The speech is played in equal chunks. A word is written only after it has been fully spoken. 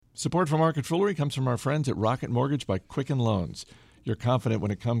Support for Market Foolery comes from our friends at Rocket Mortgage by Quicken Loans. You're confident when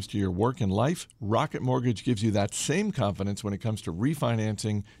it comes to your work and life. Rocket Mortgage gives you that same confidence when it comes to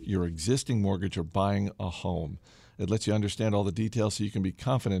refinancing your existing mortgage or buying a home. It lets you understand all the details so you can be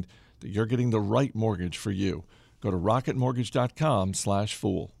confident that you're getting the right mortgage for you. Go to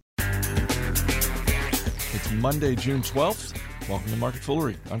rocketmortgage.com/fool. It's Monday, June 12th. Welcome to Market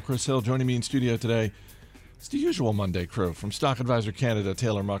Foolery. I'm Chris Hill. Joining me in studio today, it's the usual Monday crew from Stock Advisor Canada,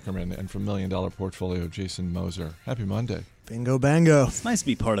 Taylor Muckerman, and from Million Dollar Portfolio, Jason Moser. Happy Monday. Bingo bango. It's nice to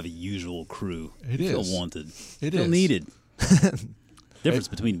be part of a usual crew. It is. Feel wanted. It feel is. Needed. Difference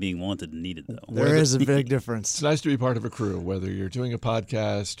between being wanted and needed, though. There is a big difference. It's nice to be part of a crew, whether you're doing a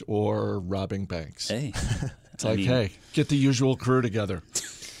podcast or robbing banks. Hey. It's hey, get the usual crew together.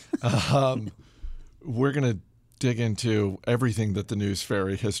 We're going to dig into everything that the news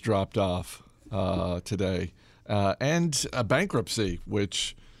fairy has dropped off today, and a bankruptcy,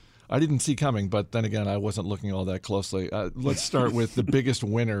 which I didn't see coming, but then again, I wasn't looking all that closely. Let's start with the biggest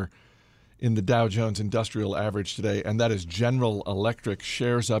winner in the Dow Jones Industrial Average today, and that is General Electric.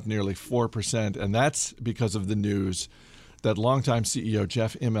 Shares up nearly 4%, and that's because of the news that longtime CEO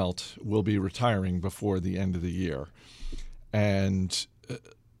Jeff Immelt will be retiring before the end of the year. And,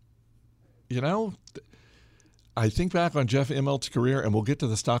 I think back on Jeff Immelt's career, and we'll get to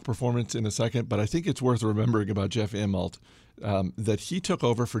the stock performance in a second, but I think it's worth remembering about Jeff Immelt that he took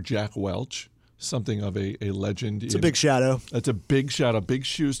over for Jack Welch, something of a legend. It's a big shadow. It's a big shadow, big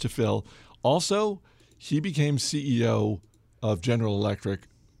shoes to fill. Also, he became CEO of General Electric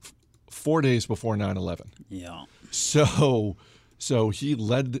 4 days before 9/11. Yeah. So he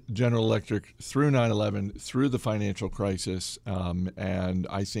led General Electric through 9/11, through the financial crisis, and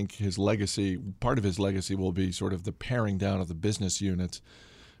I think his legacy, part of his legacy, will be sort of the paring down of the business units.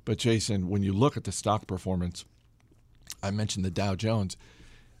 But Jason, when you look at the stock performance, I mentioned the Dow Jones.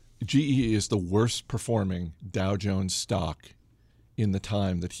 GE is the worst performing Dow Jones stock in the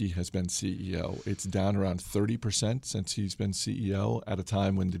time that he has been CEO. It's down around 30% since he's been CEO, at a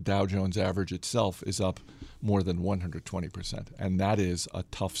time when the Dow Jones average itself is up more than 120%. And that is a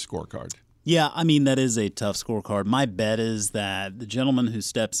tough scorecard. Yeah, that is a tough scorecard. My bet is that the gentleman who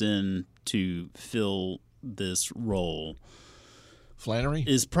steps in to fill this role, Flannery,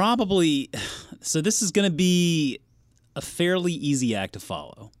 is probably – so this is going to be a fairly easy act to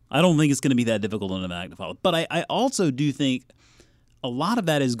follow. I don't think it's going to be that difficult of an act to follow. But I also do think a lot of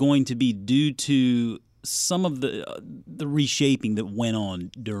that is going to be due to some of the reshaping that went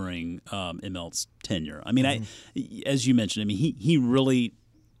on during Immelt's tenure. As you mentioned, he really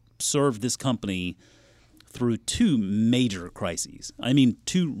served this company through two major crises.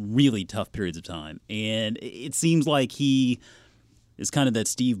 Two really tough periods of time. And it seems like he is kind of that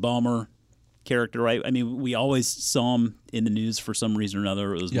Steve Ballmer character, right? We always saw him in the news for some reason or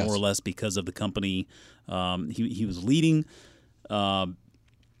another. It was more or less because of the company he was leading.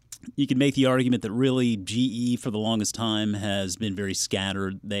 You can make the argument that really GE for the longest time has been very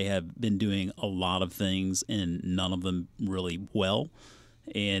scattered. They have been doing a lot of things and none of them really well.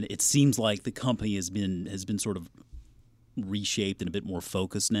 And it seems like the company has been sort of reshaped and a bit more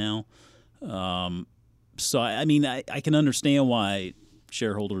focused now. So I can understand why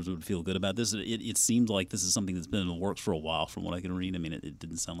shareholders would feel good about this. It seems like this is something that's been in the works for a while, from what I can read. It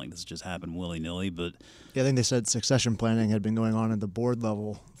didn't sound like this just happened willy-nilly, but Yeah, I think they said succession planning had been going on at the board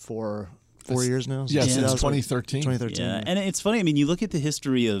level for 4 years now. Since 2013. 2013. Yeah, and it's funny. You look at the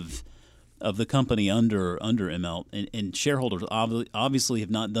history of the company under Immelt, and shareholders obviously have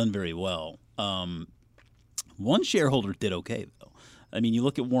not done very well. One shareholder did okay, though. You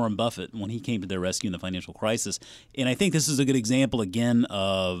look at Warren Buffett when he came to their rescue in the financial crisis, and I think this is a good example, again,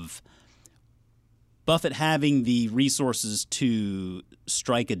 of Buffett having the resources to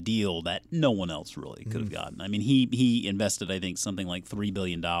strike a deal that no one else really could have gotten. He invested, I think, something like $3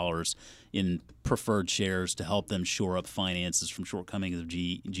 billion in preferred shares to help them shore up finances from shortcomings of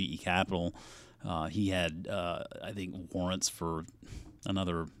GE Capital. He had, I think, warrants for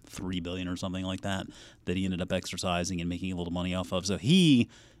another $3 billion or something like that he ended up exercising and making a little money off of. So he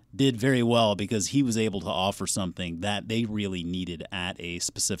did very well because he was able to offer something that they really needed at a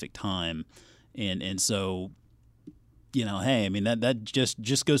specific time. And so, hey, that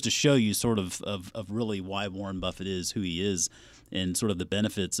just goes to show you sort of really why Warren Buffett is who he is, and sort of the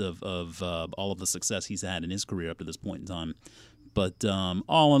benefits of all of the success he's had in his career up to this point in time. But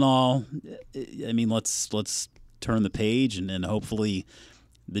all in all, let's turn the page, and hopefully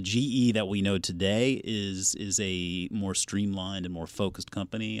the GE that we know today is a more streamlined and more focused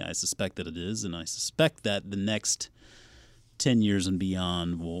company. I suspect that it is, and I suspect that the next 10 years and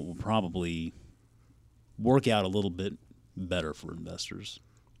beyond will probably work out a little bit better for investors.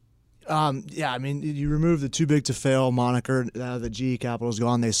 Yeah, I mean, you remove the too big to fail moniker. The GE Capital is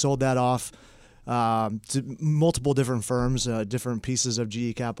gone. They sold that off to multiple different firms, different pieces of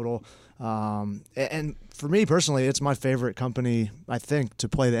GE Capital. And for me personally, it's my favorite company, I think, to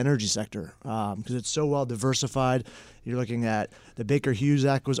play the energy sector because it's so well diversified. You're looking at the Baker Hughes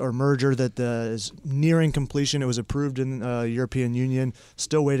merger that is nearing completion. It was approved in the European Union,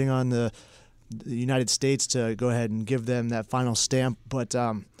 still waiting on the United States to go ahead and give them that final stamp. But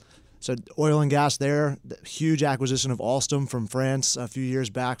so oil and gas there, the huge acquisition of Alstom from France a few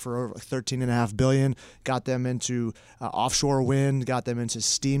years back for over $13.5 billion, got them into offshore wind, got them into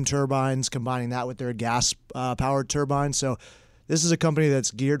steam turbines, combining that with their gas-powered turbines. So this is a company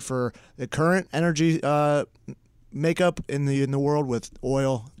that's geared for the current energy makeup in the world with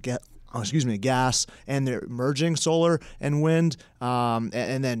oil, gas, and they're merging solar and wind,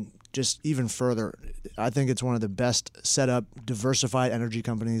 and then just even further. I think it's one of the best set up, diversified energy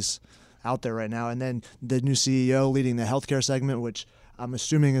companies out there right now. And then the new CEO leading the healthcare segment, which I'm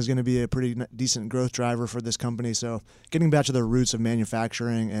assuming is going to be a pretty decent growth driver for this company. So getting back to the roots of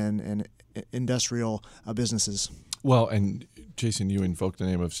manufacturing and industrial businesses. Well, and Jason, you invoked the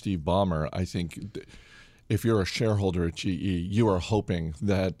name of Steve Ballmer. I think if you're a shareholder at GE, you are hoping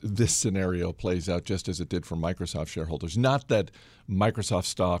that this scenario plays out just as it did for Microsoft shareholders. Not that Microsoft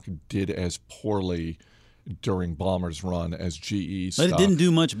stock did as poorly during Ballmer's run as GE stock. But it didn't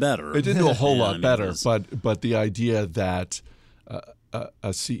do much better. It didn't do a whole lot better. But the idea that a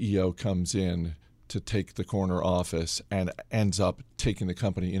CEO comes in to take the corner office and ends up taking the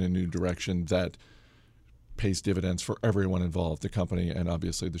company in a new direction that pays dividends for everyone involved, the company and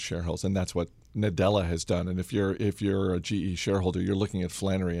obviously the shareholders, and that's what Nadella has done. And if you're a GE shareholder, you're looking at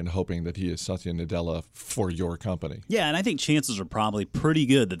Flannery and hoping that he is Satya Nadella for your company. Yeah, and I think chances are probably pretty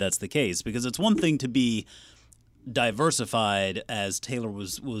good that that's the case, because it's one thing to be diversified, as Taylor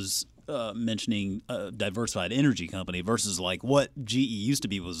was mentioning, a diversified energy company, versus like what GE used to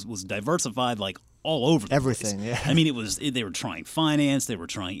be was diversified like all over the everything. place. Yeah, I mean, they were trying finance, they were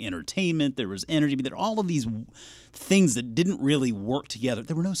trying entertainment, there was energy, but there were all of these things that didn't really work together.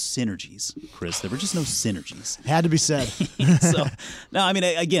 There were no synergies, Chris. There were just no synergies. Had to be said. So, no, I mean,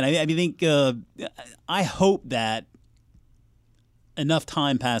 again, I think I hope that enough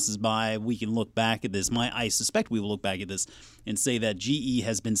time passes by, we can look back at this. I suspect we will look back at this and say that GE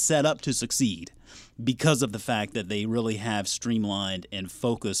has been set up to succeed because of the fact that they really have streamlined and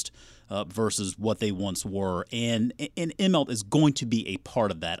focused versus what they once were. And Immelt is going to be a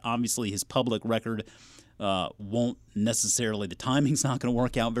part of that. Obviously, his public record won't necessarily, the timing's not going to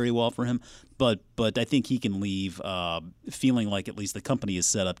work out very well for him, but I think he can leave feeling like at least the company is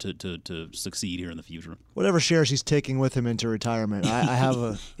set up to succeed here in the future. Whatever shares he's taking with him into retirement, I have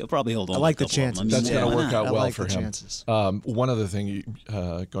a. He'll probably hold on. I like the chances. That's going to work out well for him. Chances. One other thing,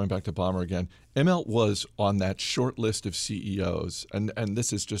 going back to Ballmer again, Immelt was on that short list of CEOs, and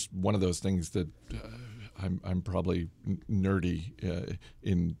this is just one of those things that. I'm probably nerdy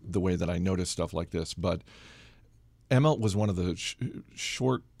in the way that I notice stuff like this, but Immelt was one of the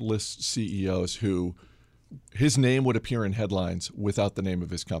short list CEOs who his name would appear in headlines without the name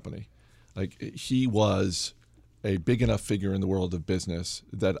of his company. Like, he was a big enough figure in the world of business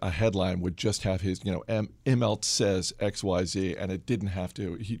that a headline would just have his, Immelt says XYZ, and it didn't have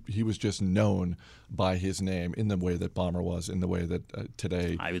to. He was just known by his name in the way that Ballmer was, in the way that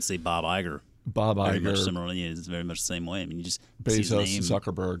today. I would say Bob Iger. Very much similar. It's very much the same way. I mean, you just Bezos, see his name.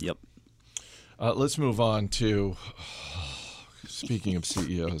 Zuckerberg. Yep. Let's move on to, speaking of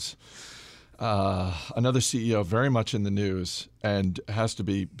CEOs, another CEO very much in the news and has to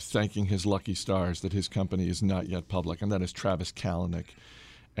be thanking his lucky stars that his company is not yet public, and that is Travis Kalanick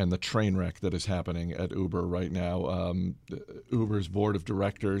and the train wreck that is happening at Uber right now. Uber's board of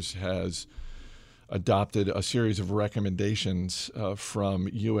directors has adopted a series of recommendations from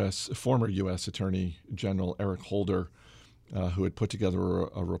former U.S. Attorney General Eric Holder, who had put together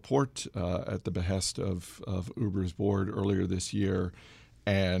a report at the behest of Uber's board earlier this year.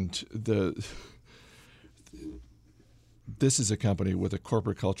 And this is a company with a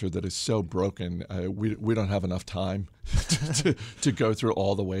corporate culture that is so broken. We don't have enough time to go through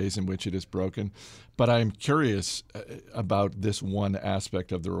all the ways in which it is broken. But I'm curious about this one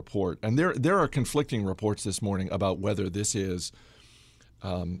aspect of the report. And there are conflicting reports this morning about whether this is,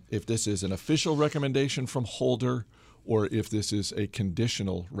 if this is an official recommendation from Holder or if this is a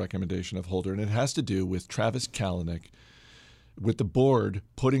conditional recommendation of Holder. And it has to do with Travis Kalanick, with the board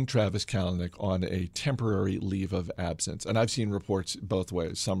putting Travis Kalanick on a temporary leave of absence. And I've seen reports both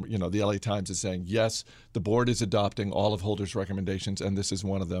ways. Some, the LA Times is saying, yes, the board is adopting all of Holder's recommendations, and this is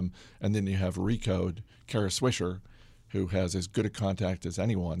one of them. And then you have Recode, Kara Swisher, who has as good a contact as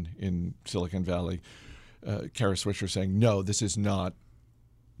anyone in Silicon Valley, Kara Swisher, saying, no, this is not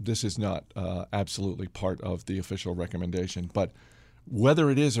absolutely part of the official recommendation. But whether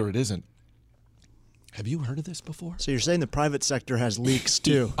it is or it isn't, have you heard of this before? So you're saying the private sector has leaks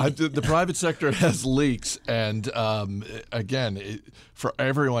too? The private sector has leaks, and again, for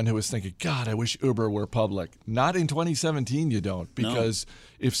everyone who was thinking, God, I wish Uber were public. Not in 2017, you don't, because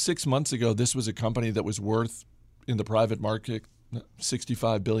if 6 months ago this was a company that was worth in the private market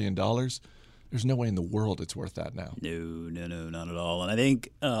 $65 billion, there's no way in the world it's worth that now. No, not at all. And I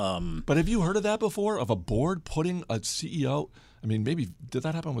think, but have you heard of that before? Of a board putting a CEO? I mean, maybe did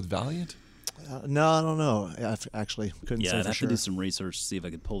that happen with Valiant? No, I don't know. I actually couldn't say I'd for have sure. to do some research to see if I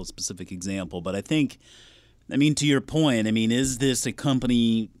could pull a specific example. But I think, to your point, is this a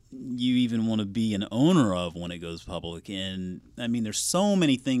company you even want to be an owner of when it goes public? And, there's so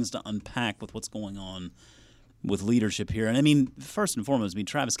many things to unpack with what's going on with leadership here. And, first and foremost,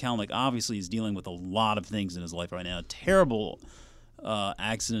 Travis Kalanick obviously is dealing with a lot of things in his life right now. A terrible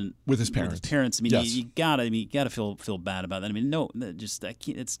accident with his parents. Yes. you gotta feel bad about that.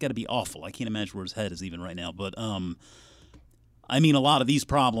 It's got to be awful. I can't imagine where his head is even right now. But a lot of these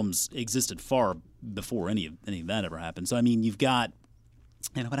problems existed far before any of that ever happened. So you've got.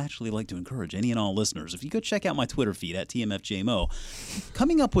 And I would actually like to encourage any and all listeners, if you go check out my Twitter feed at TMFJMO,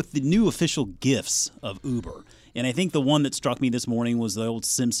 coming up with the new official gifts of Uber. And I think the one that struck me this morning was the old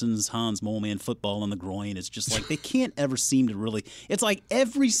Simpsons Hans Moleman football in the groin. It's just like they can't ever seem to really – it's like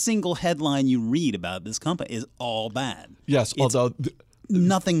every single headline you read about this company is all bad. Yes, although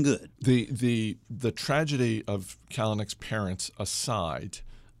nothing good. The tragedy of Kalanick's parents aside,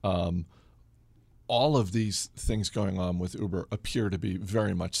 all of these things going on with Uber appear to be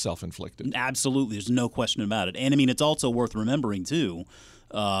very much self-inflicted. Absolutely. There's no question about it. And, it's also worth remembering, too,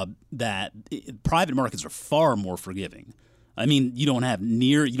 that private markets are far more forgiving. You don't have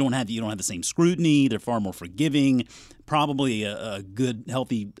the same scrutiny. They're far more forgiving. Probably a good,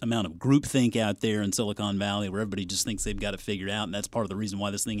 healthy amount of groupthink out there in Silicon Valley where everybody just thinks they've got it figured out. And that's part of the reason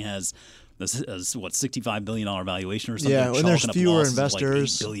why this thing has $65 billion valuation or something. Yeah, when there's fewer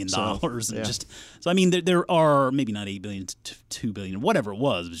investors, like $8 billion. There are maybe not $8 billion to $2 billion, whatever it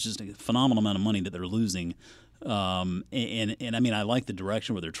was. It was just a phenomenal amount of money that they're losing. I like the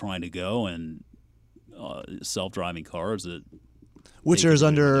direction where they're trying to go and self-driving cars that. Which is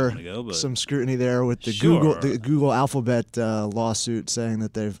under some scrutiny there with the Google Alphabet lawsuit saying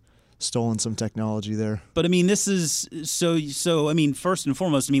that they've stolen some technology there. But this is so. First and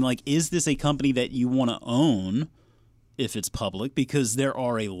foremost, is this a company that you want to own if it's public? Because there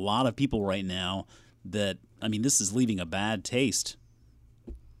are a lot of people right now that this is leaving a bad taste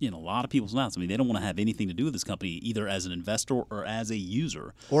in a lot of people's mouths. They don't want to have anything to do with this company, either as an investor or as a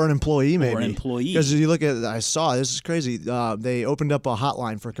user. Or an employee, maybe. Or an employee. Because you look at, this is crazy. They opened up a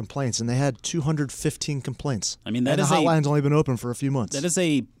hotline for complaints, and they had 215 complaints. That and is the hotline's only been open for a few months. That is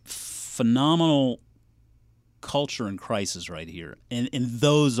a phenomenal culture in crisis right here. And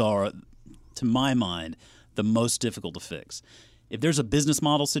those are, to my mind, the most difficult to fix. If there's a business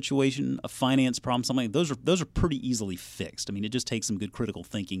model situation, a finance problem, something like those are pretty easily fixed. It just takes some good critical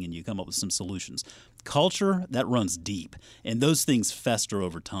thinking and you come up with some solutions. Culture, that runs deep, and those things fester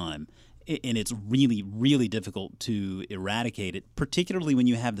over time. And it's really, really difficult to eradicate it, particularly when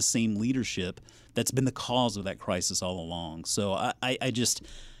you have the same leadership that's been the cause of that crisis all along. So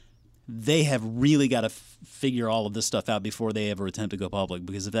they have really got to figure all of this stuff out before they ever attempt to go public,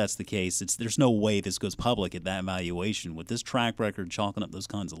 because if that's the case, there's no way this goes public at that valuation with this track record chalking up those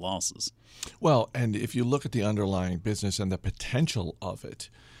kinds of losses. Well, and if you look at the underlying business and the potential of it,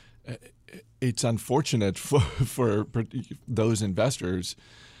 it's unfortunate for those investors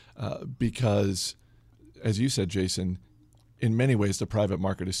because, as you said, Jason, in many ways the private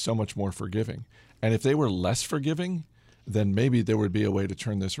market is so much more forgiving. And if they were less forgiving, then maybe there would be a way to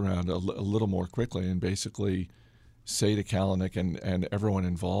turn this around a little more quickly and basically say to Kalanick and everyone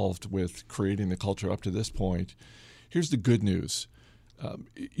involved with creating the culture up to this point, here's the good news.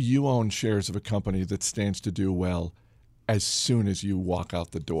 You own shares of a company that stands to do well as soon as you walk out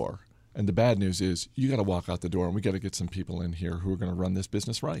the door. And the bad news is you got to walk out the door, and we got to get some people in here who are going to run this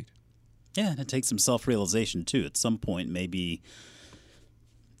business right. Yeah, and it takes some self-realization, too. At some point, maybe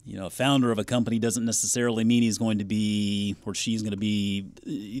a founder of a company doesn't necessarily mean he's going to be or she's going to be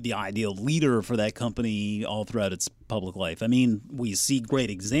the ideal leader for that company all throughout its public life. We see great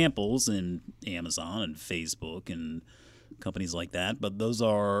examples in Amazon and Facebook and companies like that, but those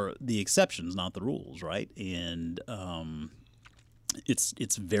are the exceptions, not the rules, right? And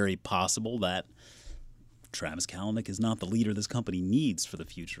it's very possible that Travis Kalanick is not the leader this company needs for the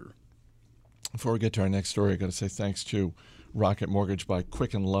future. Before we get to our next story, I got to say thanks to Rocket Mortgage by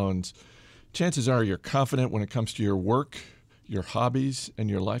Quicken Loans. Chances are you're confident when it comes to your work, your hobbies, and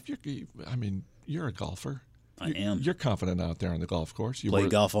your life. You're a golfer. I am. You're confident out there on the golf course. Played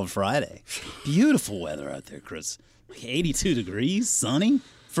golf on Friday. Beautiful weather out there, Chris. Like 82 degrees, sunny,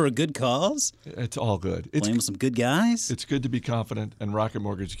 for a good cause. It's all good. Playing with some good guys. It's good to be confident, and Rocket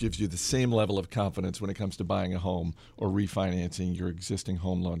Mortgage gives you the same level of confidence when it comes to buying a home or refinancing your existing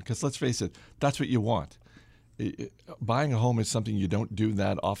home loan. Because let's face it, that's what you want. Buying a home is something you don't do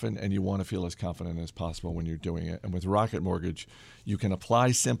that often, and you want to feel as confident as possible when you're doing it. And with Rocket Mortgage, you can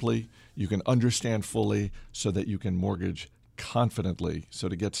apply simply, you can understand fully, so that you can mortgage confidently. So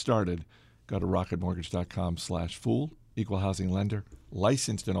to get started, go to rocketmortgage.com/fool, equal housing lender,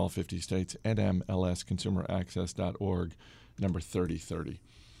 licensed in all 50 states, NMLSconsumeraccess.org, number 3030.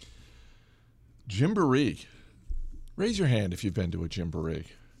 Gymboree. Raise your hand if you've been to a Gymboree.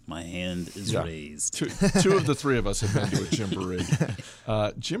 My hand is raised. Two of the three of us have been to a Gymboree.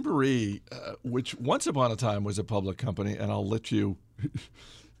 Gymboree, which once upon a time was a public company, and I'll let you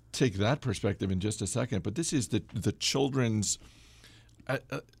take that perspective in just a second, but this is the children's,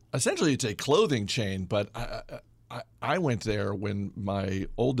 essentially it's a clothing chain, but I went there when my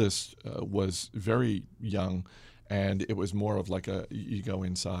oldest was very young, and it was more of like you go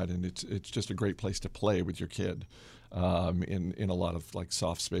inside, and it's just a great place to play with your kid. In a lot of like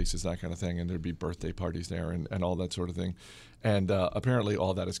soft spaces, that kind of thing, and there'd be birthday parties there and all that sort of thing. And apparently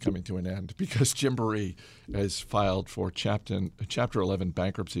all that is coming to an end because Gymboree has filed for Chapter 11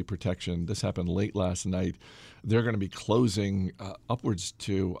 bankruptcy protection. This happened late last night. They're going to be closing upwards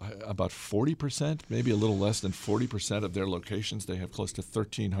to about 40%, maybe a little less than 40% of their locations. They have close to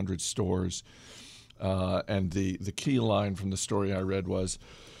 1,300 stores. And the key line from the story I read was,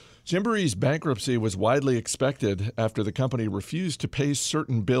 Gymboree's bankruptcy was widely expected after the company refused to pay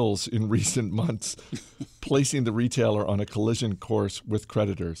certain bills in recent months, placing the retailer on a collision course with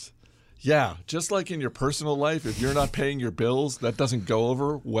creditors. Yeah, just like in your personal life, if you're not paying your bills, that doesn't go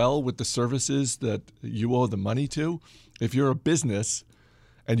over well with the services that you owe the money to. If you're a business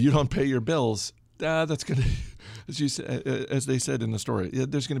and you don't pay your bills, that's going to, as they said in the story,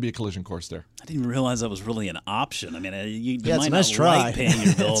 there's going to be a collision course there. I didn't realize that was really an option. I mean, you it's might a not nice try. like paying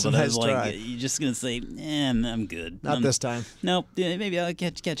your bill, but I was try. like, you're just going to say, I'm good. Not this time. No, maybe I'll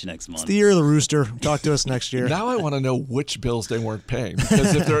catch you next month. It's the year of the rooster. Talk to us next year. Now I want to know which bills they weren't paying,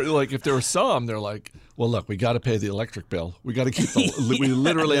 because if there were some, they're like, well, look, we got to pay the electric bill. We got to keep we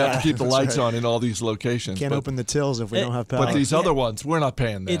literally have to keep the lights on in all these locations. Can't open the tills if we don't have power. But these other ones, we're not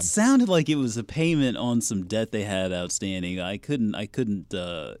paying them. It sounded like it was a payment on some debt they had outstanding. I couldn't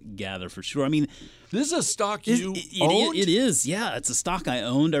gather for sure. I mean, this is a stock you owned? It is, yeah. It's a stock I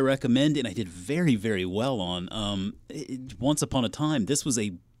owned, I recommend, and I did very, very well on. Once upon a time, this was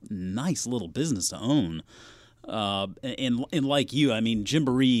a nice little business to own. And like you, I mean,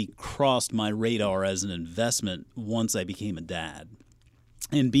 Gymboree crossed my radar as an investment once I became a dad.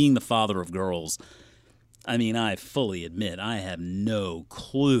 And being the father of girls, I mean, I fully admit I have no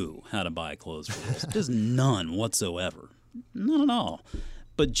clue how to buy clothes for girls. Just none whatsoever. None at all.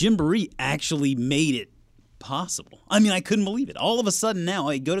 But Gymboree actually made it possible. I mean, I couldn't believe it. All of a sudden now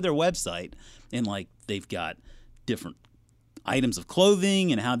I go to their website and like they've got different items of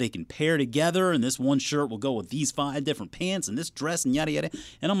clothing and how they can pair together, and this one shirt will go with these 5 different pants and this dress and yada yada.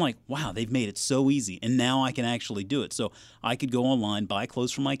 And I'm like, wow, they've made it so easy, and now I can actually do it. So I could go online, buy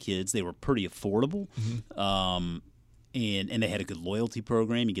clothes for my kids. They were pretty affordable. Mm-hmm. And they had a good loyalty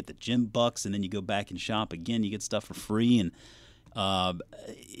program. You get the gym bucks, and then you go back and shop again. You get stuff for free. And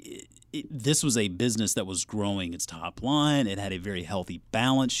this was a business that was growing its top line. It had a very healthy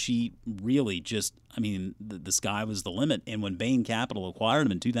balance sheet. Really just, I mean, the sky was the limit. And when Bain Capital acquired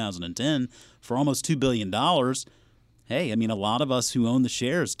them in 2010 for almost $2 billion, hey, I mean, a lot of us who own the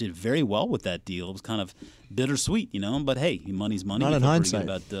shares did very well with that deal. It was kind of bittersweet, you know, but hey, money's money. Not in hindsight. In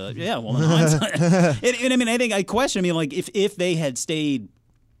hindsight. and I mean, I question, I mean, like if they had stayed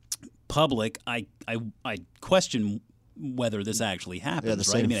public, I question whether this actually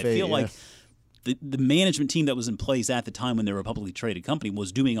happens, right? I mean, I feel like the management team that was in place at the time when they were a publicly traded company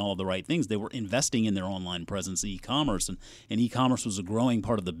was doing all of the right things. They were investing in their online presence, e-commerce, and e-commerce was a growing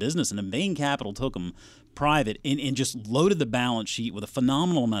part of the business. And then Bain Capital took them private and just loaded the balance sheet with a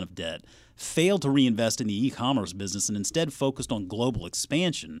phenomenal amount of debt, failed to reinvest in the e-commerce business, and instead focused on global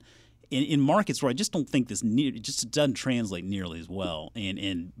expansion in markets where I just don't think it just doesn't translate nearly as well.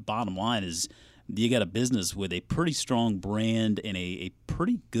 And bottom line is, you got a business with a pretty strong brand and a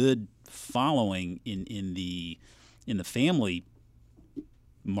pretty good following in the family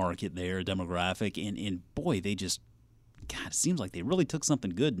market there, demographic, and boy, they just, God, it seems like they really took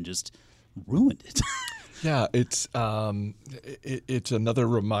something good and just ruined it. Yeah, it's another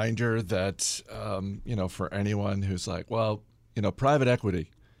reminder that for anyone who's like, well, private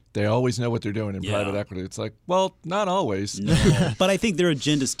equity, they always know what they're doing in private equity. It's like, well, not always. No, but I think their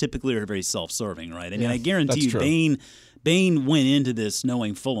agendas typically are very self-serving, right? I mean, I guarantee you, Bain went into this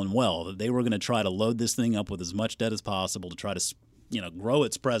knowing full and well that they were going to try to load this thing up with as much debt as possible to try to, grow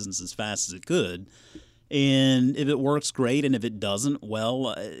its presence as fast as it could. And if it works, great. And if it doesn't,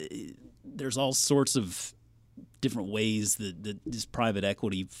 well, there's all sorts of different ways that these private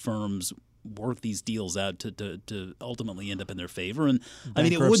equity firms work these deals out to ultimately end up in their favor. And I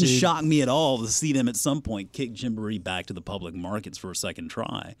mean, it wouldn't shock me at all to see them at some point kick Gymboree back to the public markets for a second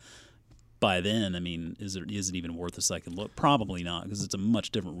try. By then, I mean, is it even worth a second look? Probably not, because it's a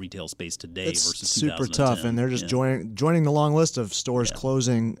much different retail space today versus 2010. It's super tough, and they're just joining the long list of stores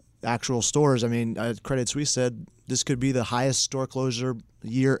closing actual stores. I mean, Credit Suisse said this could be the highest store closure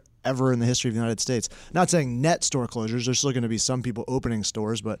year ever in the history of the United States. Not saying net store closures. There's still going to be some people opening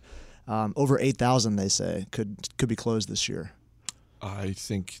stores, but over 8,000, they say, could be closed this year. I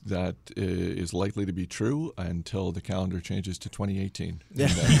think that is likely to be true until the calendar changes to 2018. Yeah,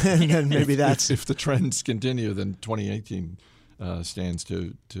 and then maybe that's... If the trends continue, then 2018 stands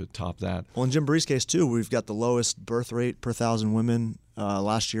to top that. Well, in Gymboree's case, too, we've got the lowest birth rate per 1,000 women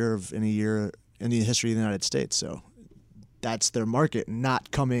last year of any year in the history of the United States. So that's their market not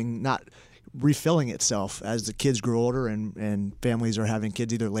refilling itself as the kids grow older and families are having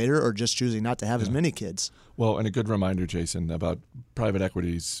kids either later or just choosing not to have as many kids. Well, and a good reminder, Jason, about private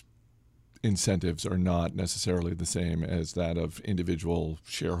equity's incentives are not necessarily the same as that of individual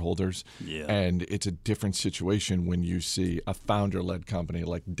shareholders. Yeah. And it's a different situation when you see a founder-led company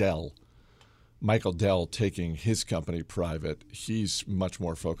like Dell, Michael Dell, taking his company private. He's much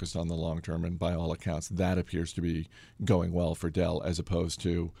more focused on the long term, and by all accounts, that appears to be going well for Dell, as opposed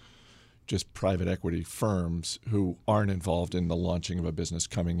to just private equity firms who aren't involved in the launching of a business,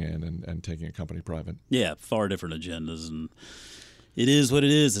 coming in and taking a company private. Yeah, far different agendas, and it is what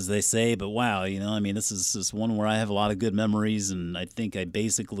it is, as they say. But wow, I mean, this is one where I have a lot of good memories, and I think I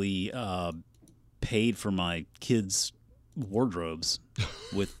basically paid for my kids' wardrobes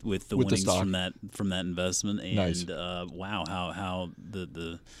with the winnings from that investment. And nice. Wow, how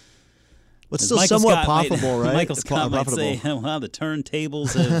the It's still somewhat profitable, right? Michael Scott might say, "Wow, the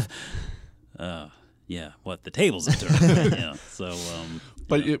turntables have." The tables have turned. Yeah. So,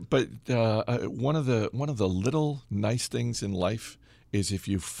 one of the little nice things in life is if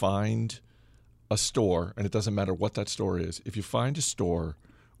you find a store, and it doesn't matter what that store is, if you find a store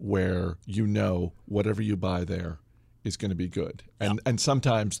where whatever you buy there is going to be good, and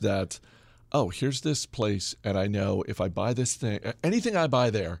sometimes that. Oh, here's this place, and I know if I buy this thing, anything I buy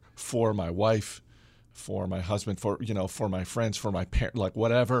there for my wife, for my husband, for my friends, for my parents, like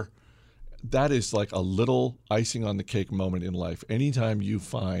whatever, that is like a little icing on the cake moment in life. Anytime you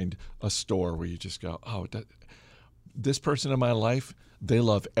find a store where you just go, oh, this person in my life, they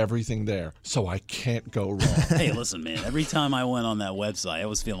love everything there, so I can't go wrong. Hey, listen, man, every time I went on that website, I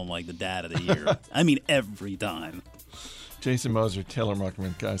was feeling like the dad of the year. I mean, every time. Jason Moser, Taylor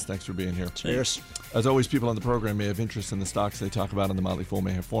Muckerman, guys, thanks for being here. Cheers. As always, people on the program may have interest in the stocks they talk about, and the Motley Fool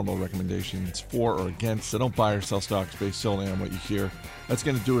may have formal recommendations for or against. So don't buy or sell stocks based solely on what you hear. That's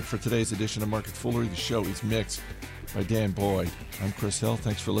going to do it for today's edition of Market Foolery. The show is mixed by Dan Boyd. I'm Chris Hill.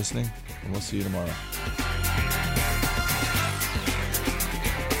 Thanks for listening, and we'll see you tomorrow.